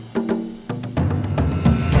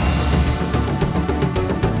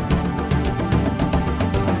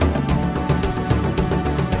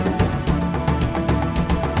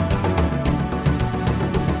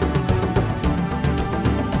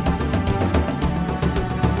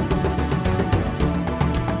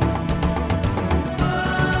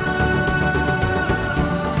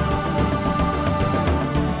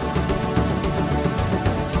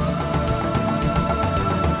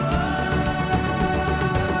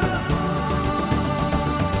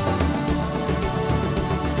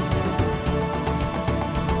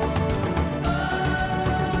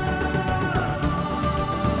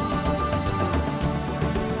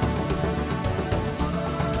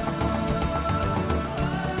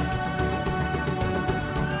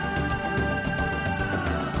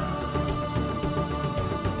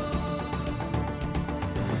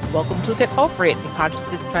Welcome to Get Over It, the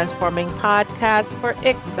consciousness transforming podcast for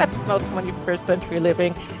exceptional 21st century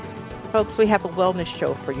living. Folks, we have a wellness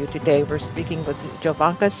show for you today. We're speaking with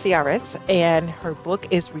Jovanka Ciares, and her book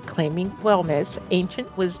is Reclaiming Wellness,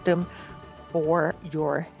 Ancient Wisdom for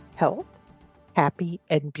Your Health, Happy,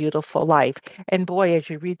 and Beautiful Life. And boy, as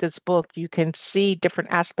you read this book, you can see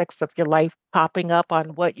different aspects of your life popping up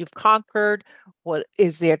on what you've conquered, what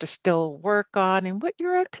is there to still work on, and what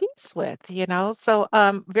you're at peace with. So,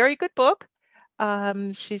 very good book.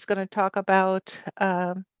 She's going to talk about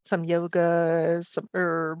some yoga, some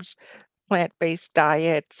herbs, plant-based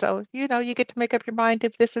diet. So, you get to make up your mind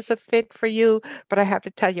if this is a fit for you. But I have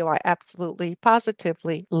to tell you, I absolutely,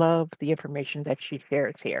 positively love the information that she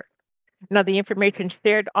shares here. Now, the information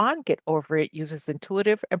shared on Get Over It uses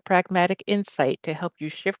intuitive and pragmatic insight to help you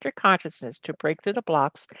shift your consciousness to break through the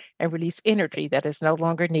blocks and release energy that is no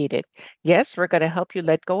longer needed. Yes, we're going to help you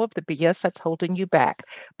let go of the BS that's holding you back.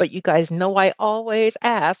 But you guys know I always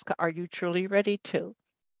ask, are you truly ready to?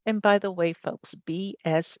 And by the way, folks,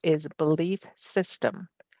 BS is belief system.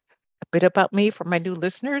 A bit about me for my new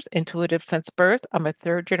listeners: intuitive since birth. I'm a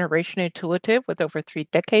third generation intuitive with over 3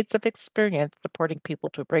 decades of experience supporting people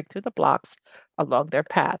to break through the blocks along their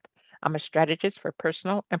path. I'm a strategist for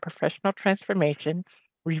personal and professional transformation,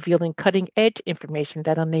 revealing cutting edge information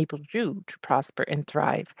that enables you to prosper and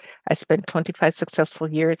thrive. I spent 25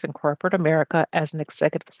 successful years in corporate America as an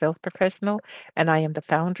executive sales professional, and I am the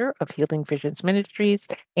founder of Healing Visions Ministries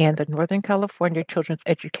and the Northern California Children's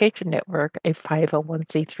Education Network, a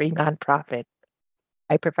 501(c)(3) nonprofit.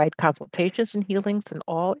 I provide consultations and healings in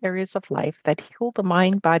all areas of life that heal the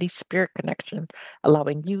mind body spirit connection,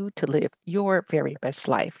 allowing you to live your very best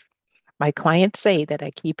life. My clients say that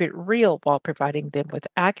I keep it real while providing them with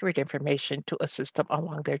accurate information to assist them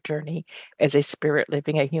along their journey as a spirit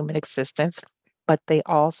living a human existence. But they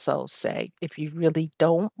also say, if you really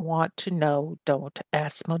don't want to know, don't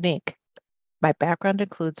ask Monique. My background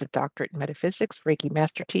includes a doctorate in metaphysics, Reiki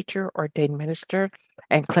master teacher, ordained minister,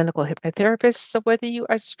 and clinical hypnotherapist. So whether you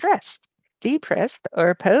are stressed, depressed,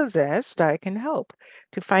 or possessed, I can help.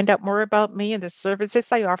 To find out more about me and the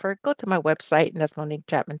services I offer, go to my website, and that's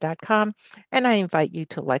moniquechapman.com. And I invite you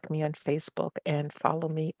to like me on Facebook and follow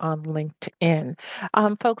me on LinkedIn.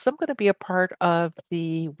 Folks, I'm going to be a part of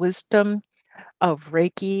the Wisdom of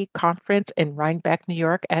Reiki conference in Rhinebeck, New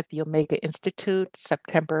York at the Omega Institute,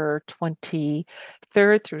 September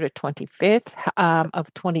 23rd through the 25th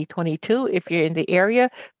of 2022. If you're in the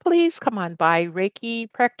area, please come on by.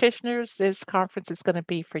 Reiki practitioners, this conference is going to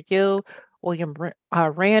be for you. William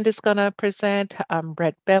Rand is going to present,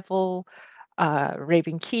 Brett Bevel,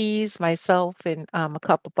 Raven Keys, myself, and a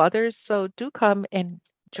couple of others. So do come and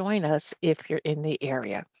join us if you're in the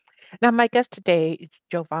area. Now, my guest today,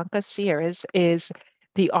 Jovanka Ciares, is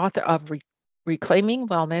the author of Reclaiming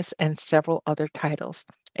Wellness and several other titles.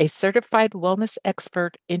 A certified wellness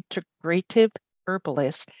expert, integrative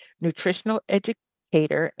herbalist, nutritional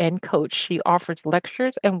educator, and coach, she offers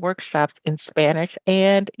lectures and workshops in Spanish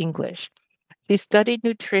and English. She studied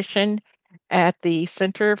nutrition at the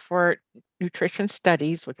Center for Nutrition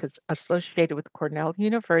Studies, which is associated with Cornell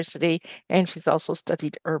University, and she's also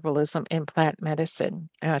studied herbalism and plant medicine.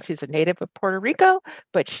 She's a native of Puerto Rico,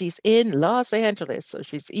 but she's in Los Angeles, so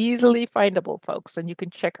she's easily findable, folks. And you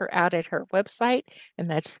can check her out at her website, and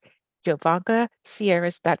that's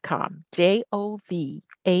jovankaciares.com.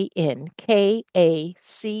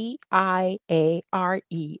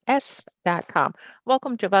 JOVANKACIARES.com.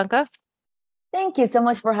 Welcome, Jovanka. Thank you so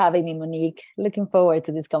much for having me, Monique. Looking forward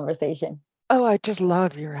to this conversation. Oh, I just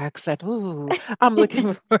love your accent. Ooh, I'm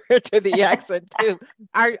looking forward to the accent too.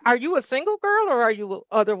 Are you a single girl or are you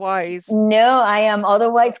otherwise? No, I am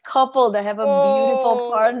otherwise coupled. I have a beautiful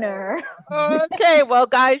Oh, partner. okay. Well,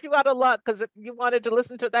 guys, you out of luck because if you wanted to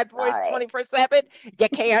listen to that voice All 24/7, you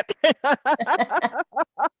can't.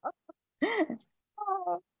 right.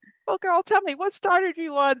 Oh, well, girl, tell me what started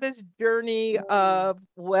you on this journey of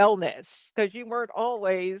wellness? Because you weren't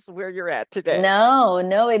always where you're at today. No,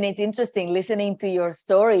 and it's interesting listening to your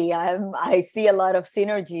story. I see a lot of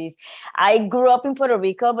synergies. I grew up in Puerto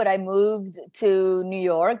Rico, but I moved to New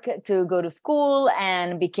York to go to school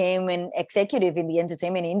and became an executive in the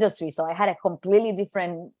entertainment industry. So I had a completely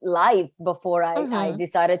different life before I Mm-hmm.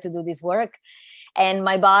 decided to do this work. And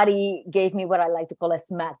my body gave me what I like to call a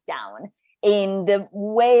smackdown in the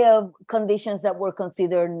way of conditions that were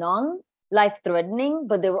considered non-life threatening,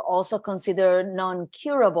 but they were also considered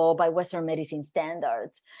non-curable by Western medicine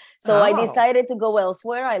standards. So I Oh. decided to go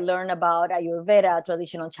elsewhere. I learned about Ayurveda,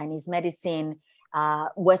 traditional Chinese medicine,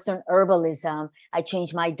 Western herbalism. I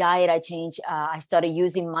changed my diet. I started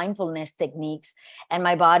using mindfulness techniques, and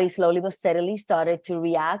my body slowly but steadily started to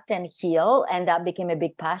react and heal. And that became a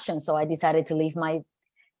big passion. So I decided to leave my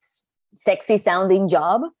sexy sounding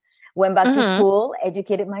job, went back to Mm-hmm. school,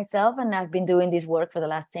 educated myself, and I've been doing this work for the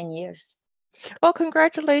last 10 years. Well,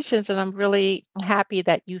 congratulations, and I'm really happy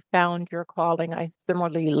that you found your calling. I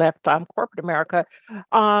similarly left corporate America.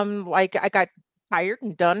 Like I got tired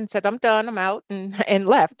and done and said, I'm done, I'm out, and and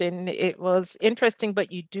left. And it was interesting,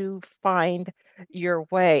 but you do find your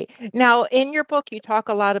way. Now, in your book, you talk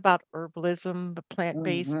a lot about herbalism, the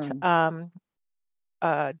plant-based Mhm.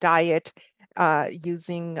 diet,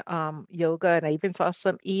 using yoga, and I even saw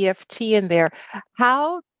some EFT in there.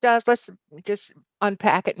 How does, let's just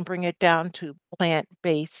unpack it and bring it down to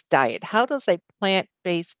plant-based diet. How does a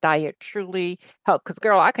plant-based diet truly help? Because,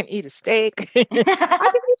 girl, I can eat a steak, I can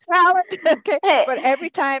eat salad, okay. But every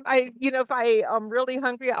time if I am really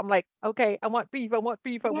hungry, I'm like, okay, I want beef, I want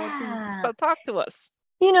beef, I want beef. Yeah. So talk to us.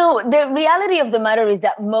 The reality of the matter is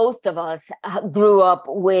that most of us grew up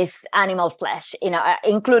with animal flesh,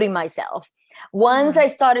 including myself. Once Hmm. I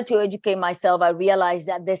started to educate myself, I realized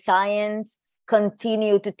that the science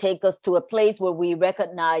continued to take us to a place where we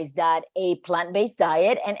recognize that a plant-based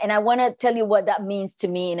diet, and I want to tell you what that means to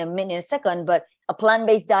me in a second, but a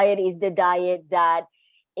plant-based diet is the diet that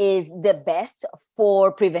is the best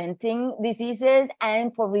for preventing diseases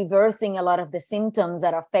and for reversing a lot of the symptoms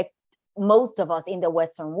that affect most of us in the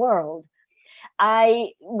Western world.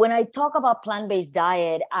 When I talk about plant-based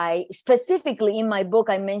diet, I specifically in my book,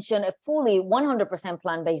 I mention a fully 100%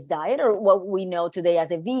 plant-based diet, or what we know today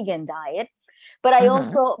as a vegan diet. But I Hmm.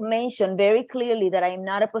 also mention very clearly that I am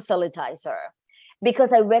not a proselytizer,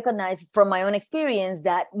 because I recognize from my own experience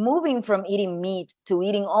that moving from eating meat to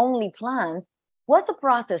eating only plants was a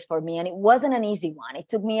process for me, and it wasn't an easy one. It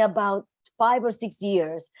took me about 5 or 6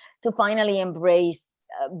 years to finally embrace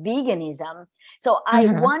veganism. So I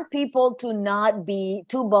Hmm. want people to not be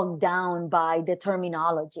too bogged down by the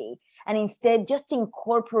terminology, and instead just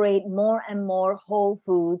incorporate more and more whole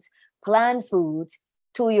foods, plant foods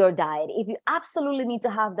to your diet. If you absolutely need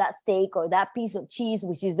to have that steak or that piece of cheese,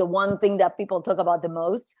 which is the one thing that people talk about the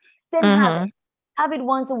most, then have it. Hmm. Have it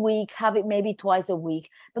once a week, have it maybe twice a week.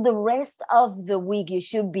 But the rest of the week, you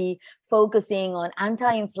should be focusing on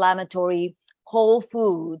anti inflammatory whole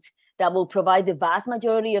foods that will provide the vast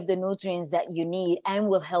majority of the nutrients that you need and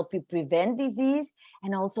will help you prevent disease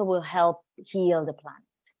and also will help heal the planet.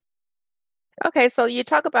 Okay, so you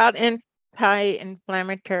talk about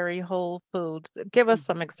anti-inflammatory whole foods. Give us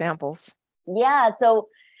some Mhm. examples. Yeah. So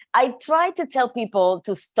I try to tell people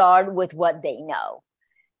to start with what they know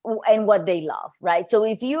and what they love, right? So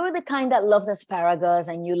if you're the kind that loves asparagus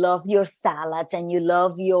and you love your salads and you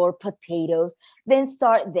love your potatoes, then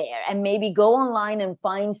start there and maybe go online and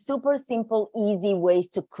find super simple, easy ways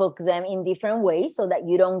to cook them in different ways so that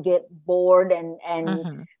you don't get bored and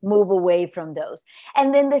Hmm. move away from those.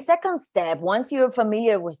 And then the second step, once you're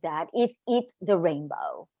familiar with that, is eat the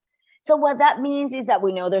rainbow. So what that means is that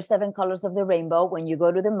we know there's 7 colors of the rainbow. When you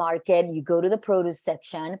go to the market, you go to the produce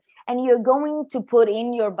section, and you're going to put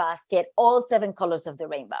in your basket all 7 colors of the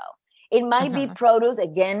rainbow. It might be Hmm. produce.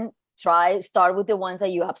 Again, start with the ones that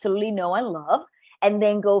you absolutely know and love, and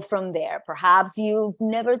then go from there. Perhaps you've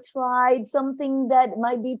never tried something that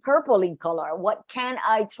might be purple in color. What can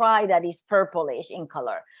I try that is purplish in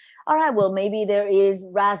color? All right, well, maybe there is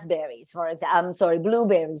raspberries, for example. I'm sorry,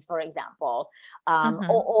 blueberries, for example, Hmm.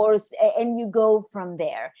 and you go from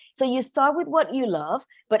there. So you start with what you love,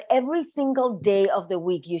 but every single day of the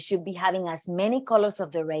week you should be having as many colors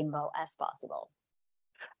of the rainbow as possible.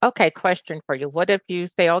 Okay, question for you. What if you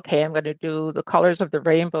say, okay, I'm going to do the colors of the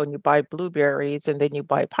rainbow, and you buy blueberries and then you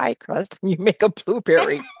buy pie crust and you make a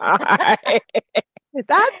blueberry pie?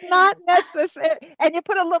 That's not necessary. And you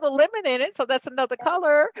put a little lemon in it, so that's another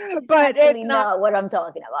color, but it's Exactly not not what I'm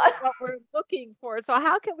talking about. what we're looking for. So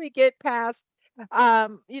how can we get past,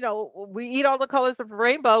 we eat all the colors of the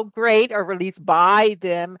rainbow, great, or at least buy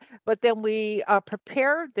them, but then we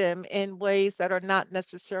prepare them in ways that are not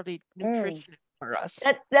necessarily Mm. nutritious for us.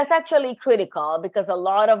 That's actually critical, because a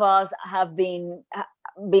lot of us have been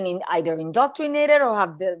either indoctrinated or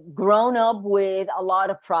have grown up with a lot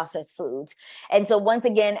of processed foods. And so once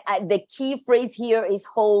again, the key phrase here is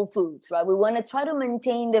whole foods, right? We want to try to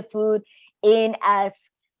maintain the food in as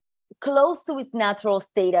close to its natural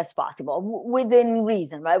state as possible within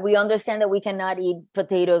reason, right? We understand that we cannot eat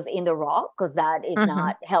potatoes in the raw because that is Mm-hmm.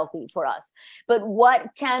 not healthy for us. But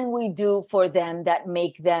what can we do for them that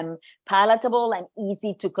make them palatable and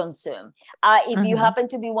easy to consume? If you Mm-hmm. happen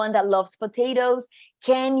to be one that loves potatoes,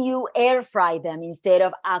 can you air fry them instead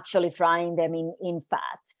of actually frying them in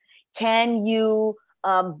fat? Can you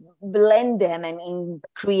blend them and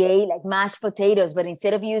create like mashed potatoes, but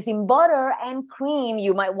instead of using butter and cream,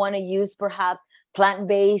 you might want to use perhaps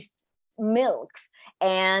plant-based milks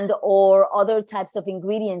and or other types of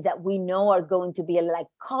ingredients that we know are going to be like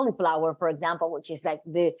cauliflower, for example, which is like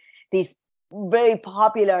this very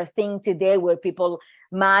popular thing today where people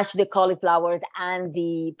mash the cauliflowers and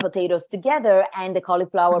the potatoes together, and the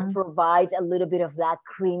cauliflower Mm-hmm. provides a little bit of that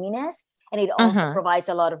creaminess, and it also Mm-hmm. provides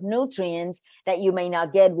a lot of nutrients that you may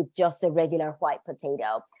not get with just a regular white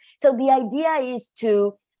potato. So the idea is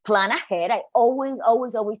to plan ahead. I always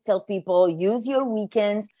tell people, use your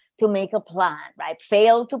weekends to make a plan, right?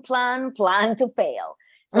 Fail to plan, plan to fail.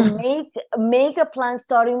 So make a plan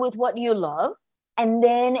starting with what you love, and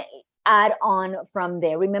then add on from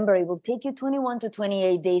there. Remember, it will take you 21 to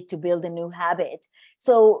 28 days to build a new habit.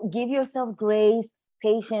 So give yourself grace,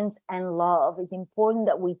 patience, and love. It's important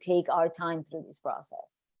that we take our time through this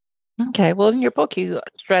process. Okay. Well, in your book, you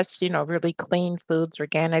stress, really clean foods,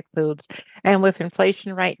 organic foods. And with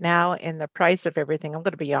inflation right now and the price of everything, I'm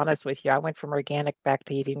going to be honest with you. I went from organic back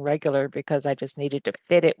to eating regular because I just needed to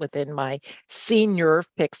fit it within my senior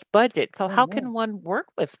fixed budget. So, how Mhm. can one work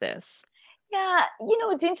with this? Yeah,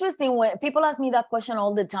 it's interesting when people ask me that question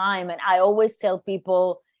all the time, and I always tell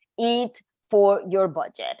people eat for your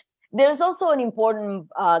budget. There's also an important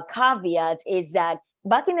caveat is that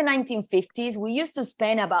back in the 1950s, we used to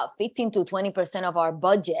spend about 15 to 20% of our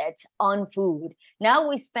budget on food. Now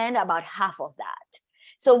we spend about half of that.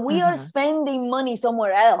 So we are Mm-hmm. spending money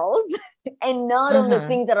somewhere else and not on the Mm-hmm.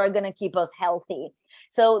 things that are going to keep us healthy.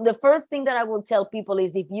 So the first thing that I will tell people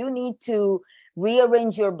is if you need to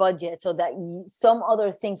rearrange your budget so that some other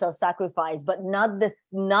things are sacrificed, but not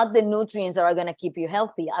the nutrients that are going to keep you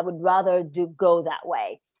healthy, I would rather do go that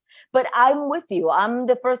way. But I'm with you. I'm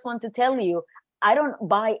the first one to tell you, I don't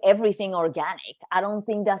buy everything organic. I don't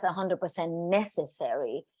think that's 100%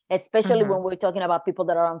 necessary, especially Mm-hmm. when we're talking about people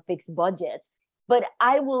that are on fixed budgets. But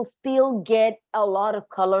I will still get a lot of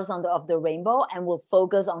colors of the rainbow, and will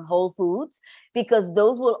focus on whole foods, because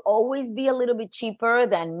those will always be a little bit cheaper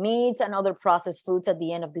than meats and other processed foods at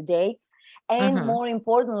the end of the day. And Mm-hmm. more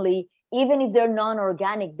importantly, even if they're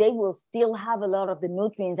non-organic, they will still have a lot of the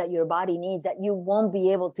nutrients that your body needs that you won't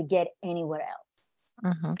be able to get anywhere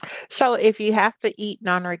else. Mm-hmm. So, if you have to eat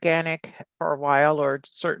non-organic for a while or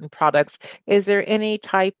certain products, is there any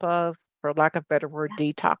type of, for lack of a better word,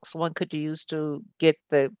 detox one could use to get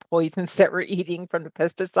the poisons that we're eating from the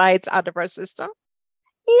pesticides out of our system?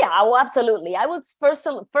 Yeah, well, absolutely. I would first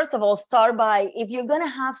of all start by, if you're gonna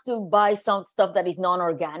have to buy some stuff that is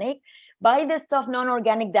non-organic, buy the stuff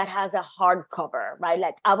non-organic that has a hard cover, right?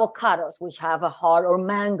 Like avocados, which have a hard, or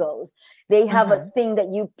mangoes. They have a Mm-hmm. thing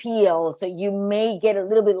that you peel, so you may get a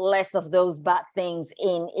little bit less of those bad things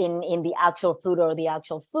in the actual fruit or the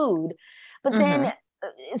actual food. But then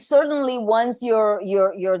Mm-hmm. certainly once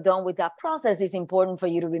you're done with that process, it's important for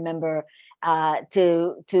you to remember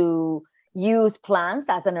to use plants.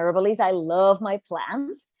 As an herbalist, I love my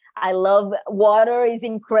plants. I love water is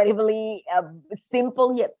incredibly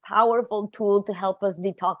simple yet powerful tool to help us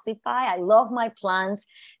detoxify. I love my plants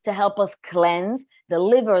to help us cleanse the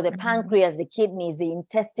liver, the Mm-hmm. pancreas, the kidneys, the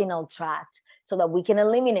intestinal tract, so that we can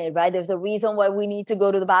eliminate, right? There's a reason why we need to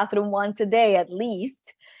go to the bathroom once a day at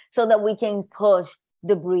least, so that we can push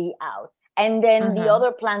debris out. And then the Mm-hmm.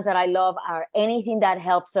 other plants that I love are anything that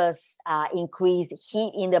helps us increase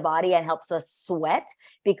heat in the body and helps us sweat,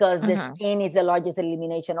 because the Mm-hmm. skin is the largest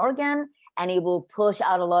elimination organ, and it will push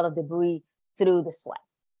out a lot of debris through the sweat.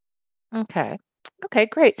 Okay. Okay,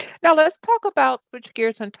 great. Now let's talk about switch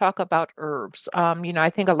gears and talk about herbs. I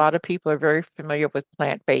think a lot of people are very familiar with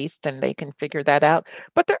plant-based and they can figure that out,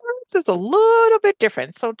 but the herbs is a little bit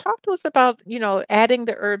different. So talk to us about, adding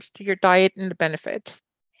the herbs to your diet and the benefit.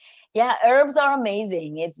 Yeah, herbs are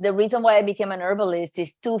amazing. It's the reason why I became an herbalist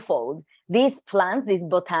is twofold. These plants, these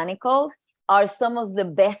botanicals, are some of the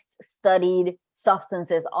best studied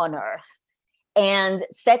substances on earth. And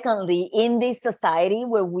secondly, in this society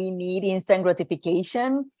where we need instant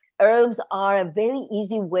gratification, herbs are a very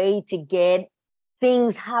easy way to get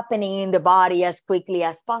things happening in the body as quickly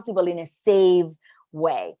as possible in a safe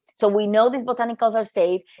way. So we know these botanicals are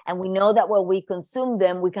safe, and we know that when we consume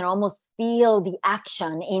them, we can almost feel the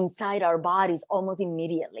action inside our bodies almost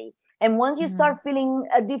immediately. And once you Mhm. start feeling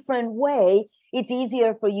a different way, it's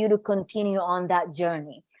easier for you to continue on that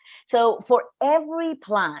journey. So for every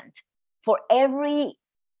plant, for every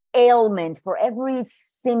ailment, for every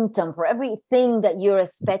symptom, for everything that you're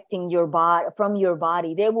expecting your body from your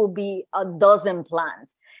body, there will be a dozen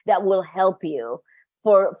plants that will help you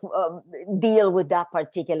for deal with that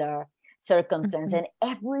particular circumstance. Mhm. And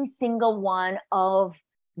every single one of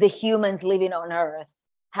the humans living on earth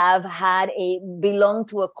have had a belong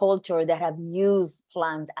to a culture that have used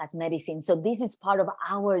plants as medicine. So this is part of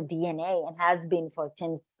our DNA and has been for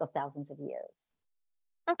tens of thousands of years.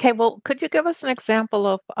 Okay, well, could you give us an example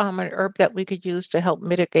of an herb that we could use to help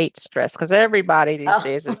mitigate stress? Because everybody these Oh.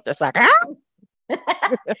 days is just like, ah.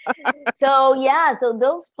 So yeah, so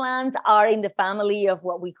those plants are in the family of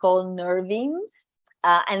what we call nervines.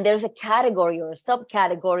 And there's a category or a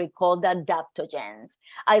subcategory called adaptogens.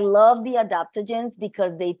 I love the adaptogens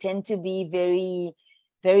because they tend to be very,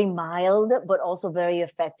 very mild, but also very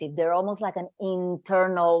effective. They're almost like an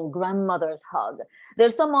internal grandmother's hug.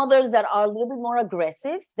 There's some others that are a little bit more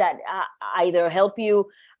aggressive that either help you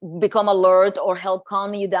become alert or help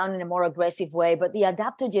calm you down in a more aggressive way. But the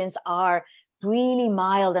adaptogens are really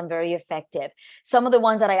mild and very effective. Some of the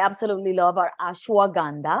ones that I absolutely love are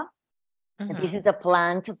ashwagandha. This Mhm. is a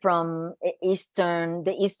plant from the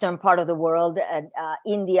eastern part of the world,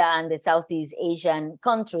 India and the Southeast Asian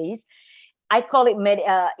countries. I call it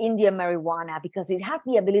India marijuana because it has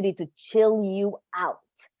the ability to chill you out.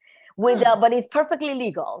 Hmm. But it's perfectly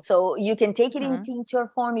legal. So you can take it in Mhm. tincture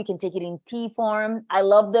form, you can take it in tea form. I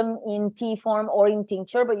love them in tea form or in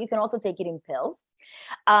tincture, but you can also take it in pills.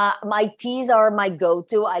 My teas are my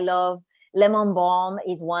go-to. I love lemon balm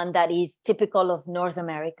is one that is typical of North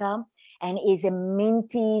America and is a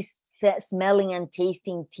minty smelling and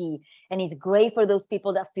tasting tea. And it's great for those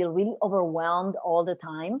people that feel really overwhelmed all the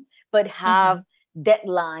time, but have Mhm.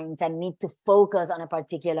 deadlines and need to focus on a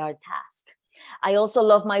particular task. I also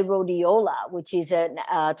love my rhodiola, which is a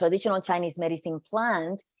traditional Chinese medicine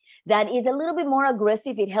plant that is a little bit more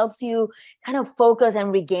aggressive. It helps you kind of focus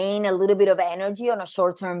and regain a little bit of energy on a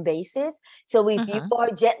short-term basis. So if you Mhm.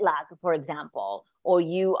 are jet lagged, for example, or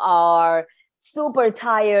you are super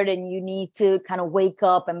tired and you need to kind of wake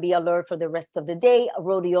up and be alert for the rest of the day,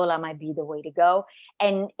 rhodiola might be the way to go.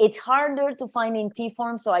 And it's harder to find in tea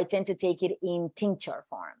form, so I tend to take it in tincture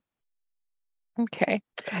form. Okay.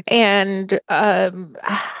 And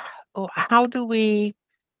how do we,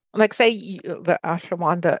 like, say the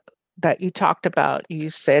ashwagandha that you talked about,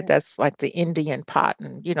 you said that's like the Indian pot,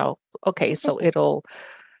 and okay, so it'll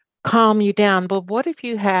calm you down. But what if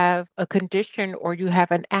you have a condition or you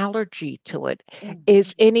have an allergy to it?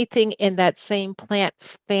 Is anything in that same plant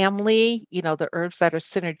family, the herbs that are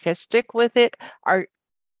synergistic with it, are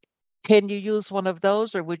can you use one of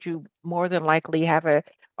those, or would you more than likely have a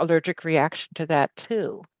allergic reaction to that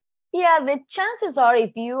too? Yeah, the chances are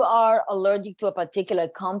if you are allergic to a particular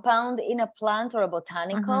compound in a plant or a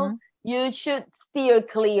botanical, Mm-hmm. you should steer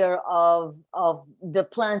clear of the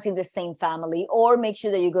plants in the same family, or make sure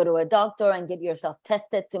that you go to a doctor and get yourself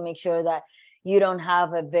tested to make sure that you don't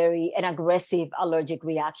have an aggressive allergic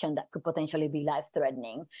reaction that could potentially be life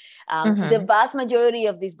threatening. The Mm-hmm. vast majority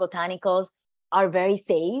of these botanicals are very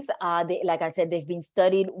safe. Like I said, they've been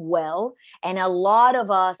studied well, and a lot of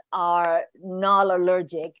us are not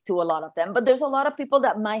allergic to a lot of them. But there's a lot of people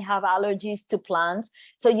that might have allergies to plants,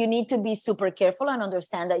 so you need to be super careful and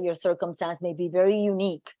understand that your circumstance may be very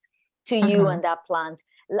unique to you Mm-hmm. and that plant.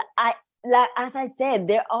 As I said,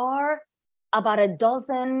 there are about a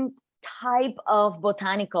dozen type of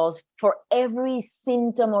botanicals for every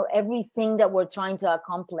symptom or everything that we're trying to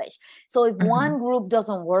accomplish. So if Mm-hmm. one group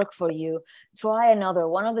doesn't work for you, try another.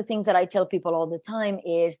 One of the things that I tell people all the time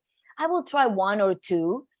is I will try one or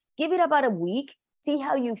two, give it about a week, see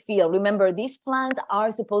how you feel. Remember, these plants are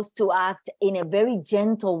supposed to act in a very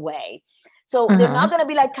gentle way. So they're not Mm-hmm. going to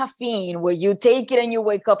be like caffeine where you take it and you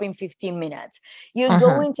wake up in 15 minutes. You're Mm-hmm.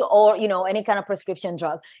 going to, or, any kind of prescription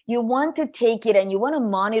drug. You want to take it and you want to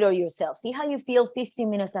monitor yourself. See how you feel 15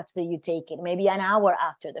 minutes after you take it, maybe an hour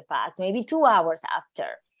after the fact, maybe 2 hours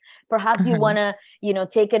after. Perhaps you Mm-hmm. want to,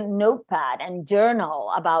 take a notepad and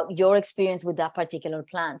journal about your experience with that particular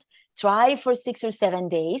plant. Try for 6 or 7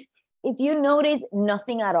 days. If you notice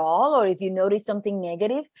nothing at all, or if you notice something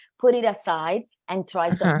negative, put it aside and try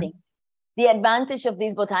Mm-hmm. something. The advantage of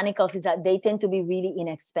these botanicals is that they tend to be really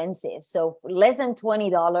inexpensive. So for less than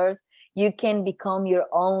 $20, you can become your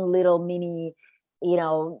own little mini, you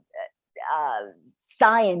know,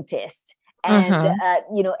 scientist, and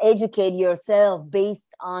Mm-hmm. educate yourself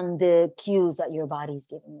based on the cues that your body is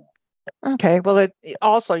giving you. Okay. Well,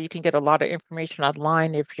 also you can get a lot of information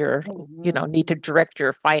online if you're, need to Mhm. direct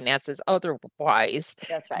your finances otherwise,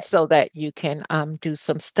 That's right. so that you can do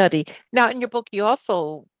some study. Now, in your book, you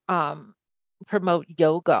also promote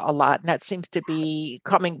yoga a lot, and that seems to be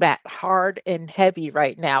coming back hard and heavy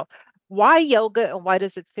right now. Why yoga, and why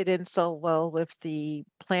does it fit in so well with the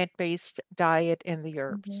plant-based diet and the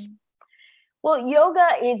herbs? Mhm. Well, yoga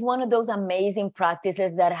is one of those amazing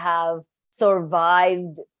practices that have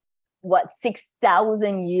survived what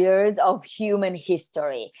 6,000 years of human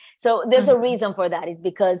history. So there's a Hmm. reason for that. It's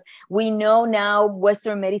because we know now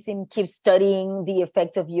Western medicine keeps studying the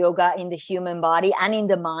effects of yoga in the human body and in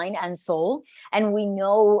the mind and soul, and we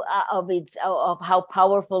know of how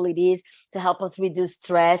powerful it is to help us reduce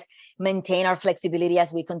stress, maintain our flexibility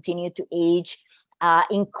as we continue to age.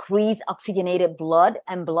 Increase oxygenated blood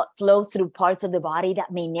and blood flow through parts of the body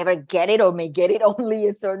that may never get it or may get it only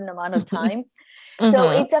a certain amount of time.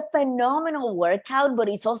 So Hmm. it's a phenomenal workout, but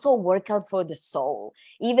it's also a workout for the soul.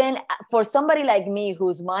 Even for somebody like me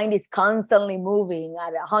whose mind is constantly moving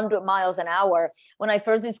at 100 miles an hour, when I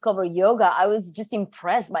first discovered yoga, I was just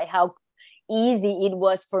impressed by how easy it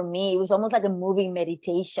was for me. It was almost like a moving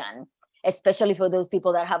meditation, especially for those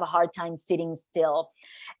people that have a hard time sitting still.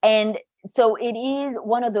 And so it is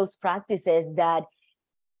one of those practices that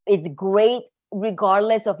it's great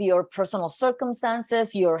regardless of your personal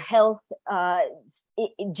circumstances, your health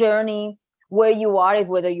journey, where you are, if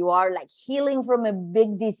whether you are like healing from a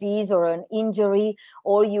big disease or an injury,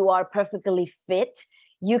 or you are perfectly fit,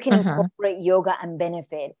 you can Hmm. incorporate yoga and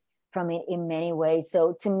benefit from it in many ways.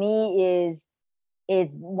 So to me is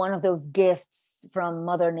one of those gifts from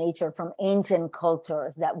Mother Nature, from ancient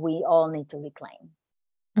cultures that we all need to reclaim.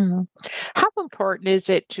 Hmm. How important is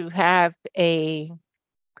it to have a,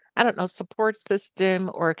 I don't know, support system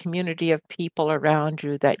or a community of people around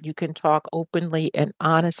you that you can talk openly and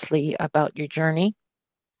honestly about your journey?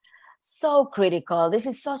 So critical. This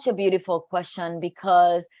is such a beautiful question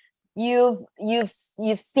because you've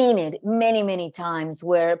seen it many times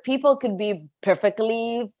where people could be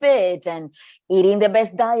perfectly fit and eating the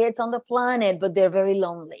best diets on the planet, but they're very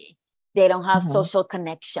lonely. They don't have Mhm. social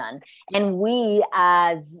connection. And we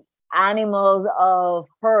as animals of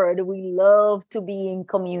herd, we love to be in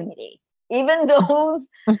community. Even those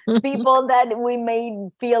people that we may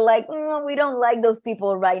feel like we don't like those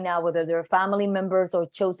people right now, whether they're family members or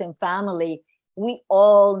chosen family, we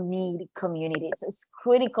all need community. So it's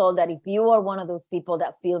critical that if you are one of those people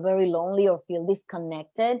that feel very lonely or feel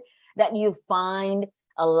disconnected, that you find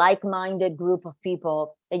a like-minded group of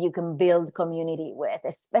people that you can build community with,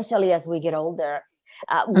 especially as we get older.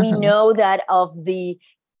 We Mhm. know that of the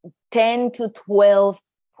 10 to 12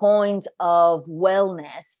 points of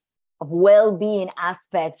wellness, of well-being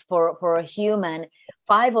aspects for a human,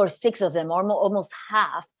 5 or 6 of them, almost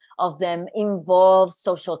half of them, involve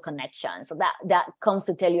social connection. So that comes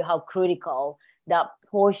to tell you how critical that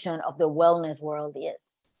portion of the wellness world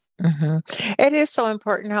is. Mhm. It is so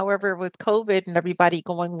important, however, with COVID and everybody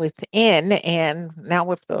going within, and now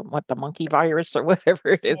with the monkey virus or whatever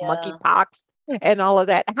it is, Yeah. monkeypox and all of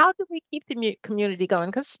that, how do we keep the community going?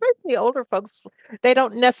 Because especially older folks, they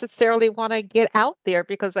don't necessarily want to get out there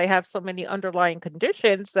because they have so many underlying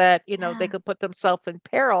conditions that, they Yeah. could put themselves in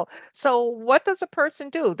peril. So what does a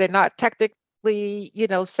person do? They're not technically,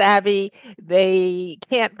 savvy. They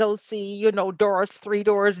can't go see, doors 3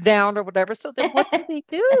 doors down or whatever. So then what do they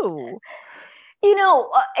do?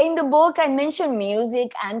 In the book, I mentioned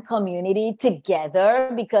music and community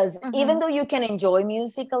together because even Mhm. though you can enjoy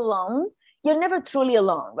music alone, you're never truly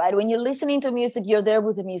alone, right? When you're listening to music, you're there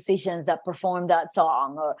with the musicians that perform that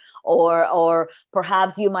song, or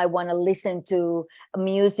perhaps you might want to listen to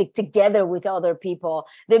music together with other people.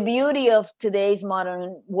 The beauty of today's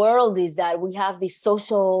modern world is that we have these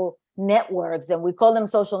social networks, and we call them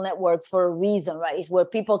social networks for a reason, right? It's where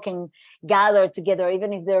people can gather together,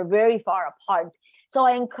 even if they're very far apart. So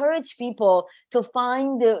I encourage people to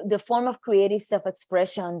find the form of creative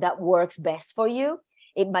self-expression that works best for you.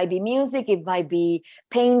 It might be music, it might be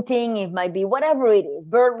painting, it might be whatever it is,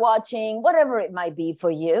 bird watching, whatever it might be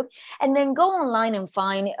for you. And then go online and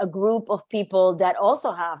find a group of people that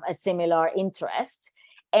also have a similar interest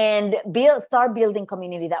and start building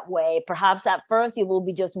community that way. Perhaps at first it will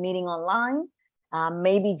be just meeting online,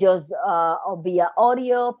 maybe just via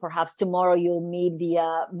audio. Perhaps tomorrow you'll meet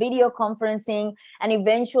via video conferencing, and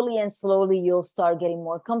eventually and slowly you'll start getting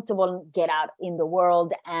more comfortable and get out in the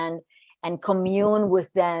world and commune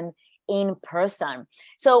with them in person.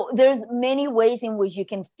 So there's many ways in which you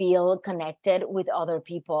can feel connected with other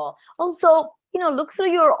people. Also, look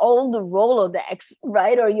through your old Rolodex,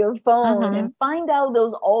 right, or your phone, and Mhm. find out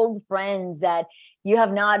those old friends that you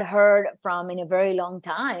have not heard from in a very long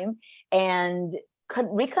time, and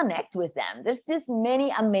reconnect with them. There's just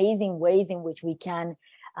many amazing ways in which we can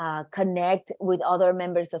connect with other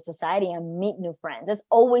members of society and meet new friends. There's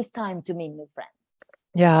always time to meet new friends.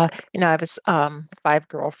 Yeah, I was 5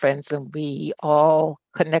 girlfriends, and we all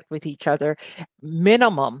connect with each other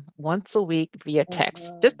minimum once a week via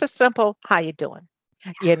text. Mhm. Just a simple "How you doing?"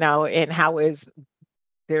 And how is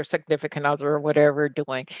their significant other or whatever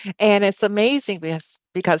doing. And it's amazing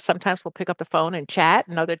because sometimes we'll pick up the phone and chat,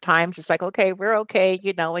 and other times it's like, okay, we're okay,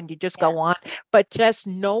 and you just Yeah, go on. But just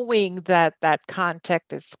knowing that that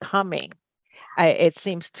contact is coming, it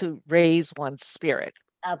seems to raise one's spirit.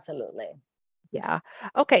 absolutely. Yeah.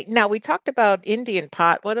 Okay. Now we talked about Indian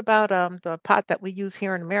pot. What about the pot that we use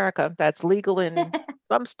here in America that's legal in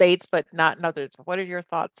some states but not in others? What are your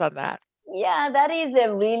thoughts on that? Yeah, that is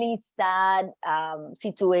a really sad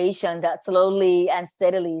situation that slowly and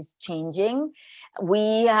steadily is changing.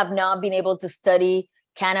 We have not been able to study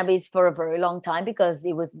cannabis for a very long time because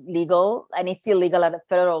it was legal, and it's still legal at a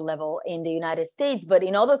federal level in the United States. But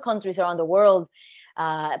in other countries around the world,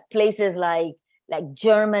 places like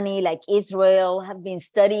Germany, like Israel, have been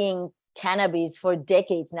studying cannabis for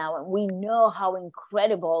decades now, and we know how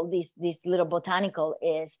incredible this little botanical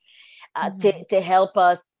is Hmm. to help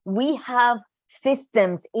us. We have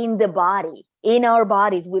systems in the body, in our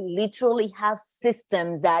bodies. We literally have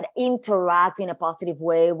systems that interact in a positive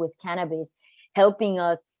way with cannabis, helping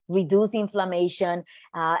us reduce inflammation,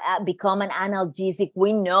 become an analgesic.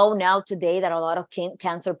 We know now today that a lot of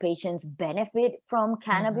cancer patients benefit from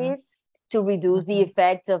Hmm. cannabis to reduce the Hmm.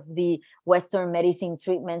 effects of the Western medicine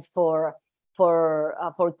treatments for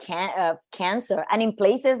cancer. And in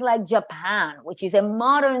places like Japan, which is a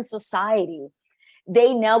modern society,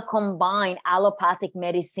 they now combine allopathic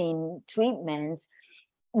medicine treatments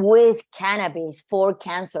with cannabis for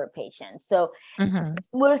cancer patients. So Hmm.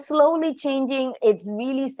 we're slowly changing. It's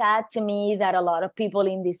really sad to me that a lot of people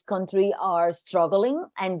in this country are struggling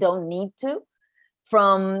and don't need to,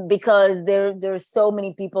 from because there's so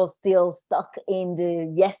many people still stuck in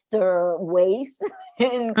the yester ways.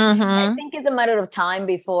 And I Hmm. think it's a matter of time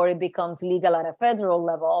before it becomes legal at a federal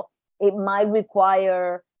level. It might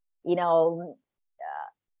require, you know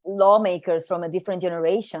lawmakers from a different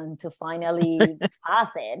generation to finally pass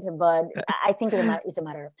it, but I think it's a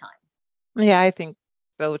matter of time. Yeah, I think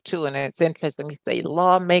so too. And it's interesting you say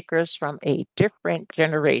lawmakers from a different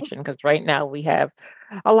generation, because right now we have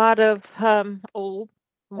a lot of old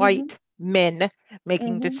Mm-hmm, white men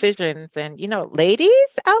making mm-hmm, decisions. And,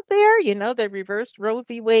 ladies out there, they reversed Roe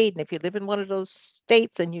v. Wade. And if you live in one of those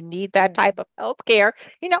states and you need that type mm-hmm, of health care,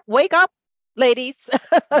 wake up, ladies.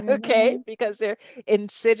 Okay, mm-hmm. because they're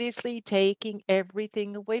insidiously taking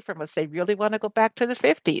everything away from us. They really want to go back to the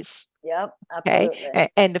 50s. Yep, Okay. absolutely.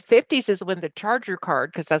 And the 50s is when the Charger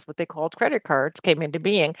card, because that's what they called credit cards, came into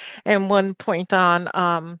being. And one point on,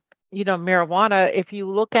 marijuana, if you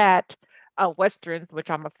look at Westerns, which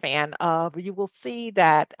I'm a fan of, you will see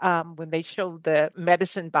that when they show the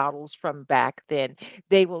medicine bottles from back then,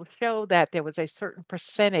 they will show that there was a certain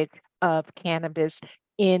percentage of cannabis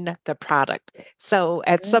in the product. So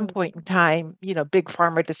at some point in Mm. time, Big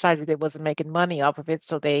Pharma decided they wasn't making money off of it,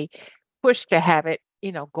 so they push to have it,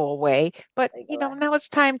 go away. But Like, go ahead. now it's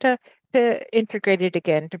time to integrate it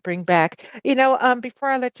again, to bring back.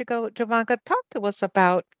 Before I let you go, Jovanka, talk to us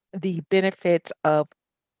about the benefits of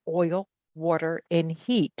oil, water, and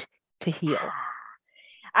heat to heal.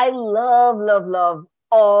 I love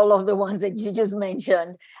all of the ones that you just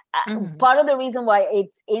mentioned. Hmm. Part of the reason why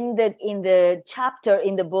it's in the chapter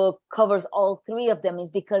in the book covers all three of them is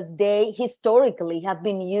because they historically have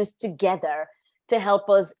been used together to help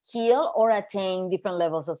us heal or attain different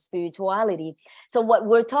levels of spirituality. So what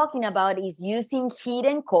we're talking about is using heat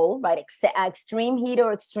and cold, right? Extreme heat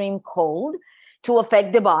or extreme cold to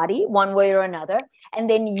affect the body one way or another, and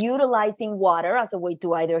then utilizing water as a way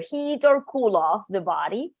to either heat or cool off the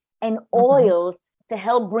body, and Hmm. oils to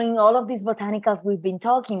help bring all of these botanicals we've been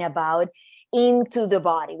talking about into the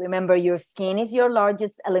body. Remember, your skin is your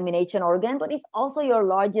largest elimination organ, but it's also your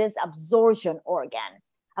largest absorption organ.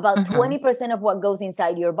 About Hmm. 20% of what goes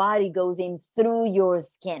inside your body goes in through your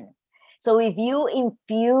skin. So if you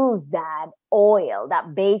infuse that oil,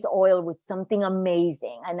 that base oil, with something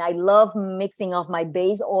amazing, and I love mixing of my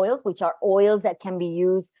base oils, which are oils that can be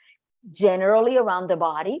used generally around the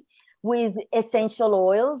body, with essential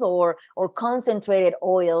oils or concentrated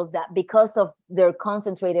oils that, because of their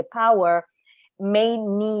concentrated power, may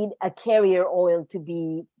need a carrier oil to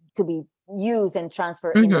be used and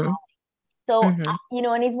transferred in the Hmm. body. So, Hmm.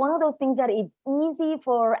 and it's one of those things that is easy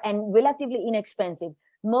for and relatively inexpensive.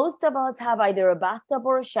 Most of us have either a bathtub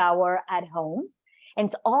or a shower at home. And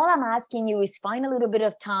so all I'm asking you is find a little bit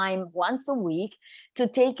of time once a week to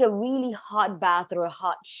take a really hot bath or a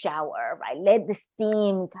hot shower, right? Let the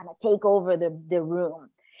steam kind of take over the room,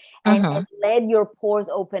 and let your pores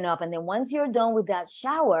open up. And then once you're done with that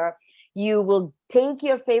shower, you will take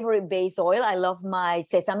your favorite base oil. I love my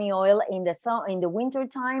sesame oil in the winter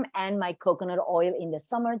time and my coconut oil in the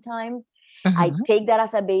summertime. I take that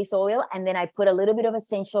as a base oil, and then I put a little bit of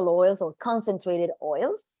essential oils or concentrated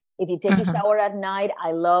oils. If you take a shower at night,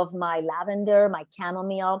 I love my lavender, my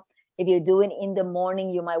chamomile. If you're doing in the morning,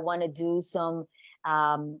 you might want to do some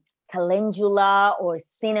calendula or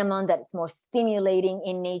cinnamon that's more stimulating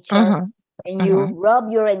in nature. And you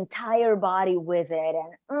rub your entire body with it,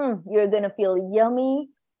 and you're going to feel yummy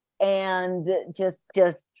and just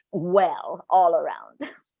well all around.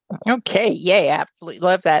 Okay. Yeah, absolutely.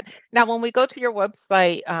 Love that. Now, when we go to your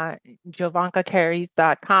website,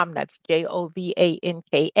 JovankaCaries.com, that's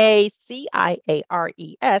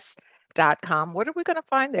JovankaCares.com, what are we going to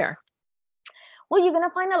find there? Well, you're going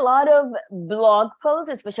to find a lot of blog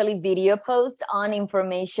posts, especially video posts on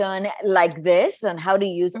information like this, on how to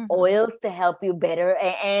use oils to help you better,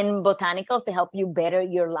 and botanicals to help you better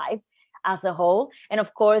your life as a whole. And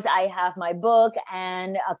of course, I have my book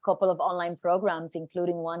and a couple of online programs,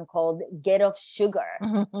 including one called Get Off Sugar,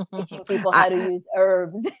 teaching people how to use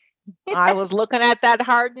herbs. I was looking at that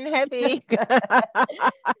hard and heavy.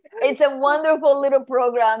 It's a wonderful little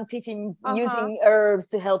program teaching using herbs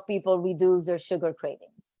to help people reduce their sugar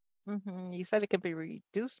cravings. You said it can be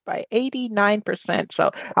reduced by 89%.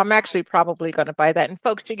 So I'm actually probably going to buy that. And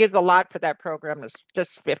folks, you get a lot for that program. It's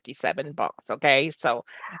just $57. Okay. So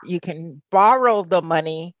you can borrow the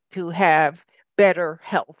money to have better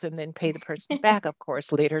health and then pay the person back, of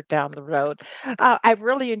course, later down the road. I've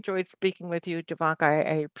really enjoyed speaking with you, Jovanka.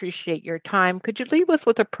 I appreciate your time. Could you leave us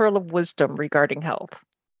with a pearl of wisdom regarding health?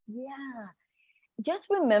 Yeah. Just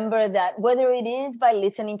remember that whether it is by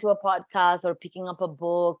listening to a podcast or picking up a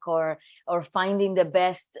book or finding the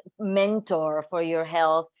best mentor for your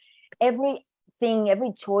health, every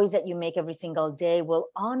choice that you make every single day will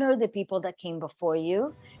honor the people that came before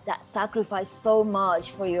you, that sacrificed so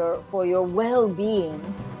much for your well-being.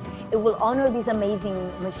 It will honor this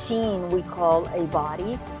amazing machine we call a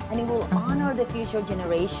body, and it will honor the future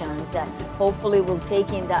generations that hopefully will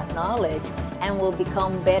take in that knowledge and will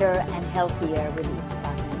become better and healthier with each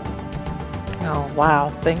passing. Oh,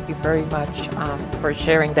 wow. Thank you very much for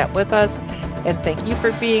sharing that with us. And thank you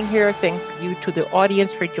for being here. Thank you to the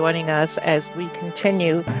audience for joining us as we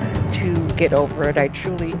continue to get over it. I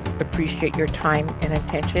truly appreciate your time and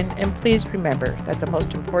attention. And please remember that the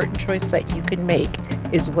most important choice that you can make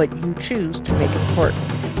is what you choose to make important.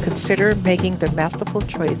 Consider making the masterful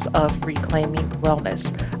choice of reclaiming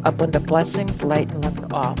wellness. Abundant blessings, light and love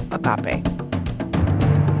to all. Agape.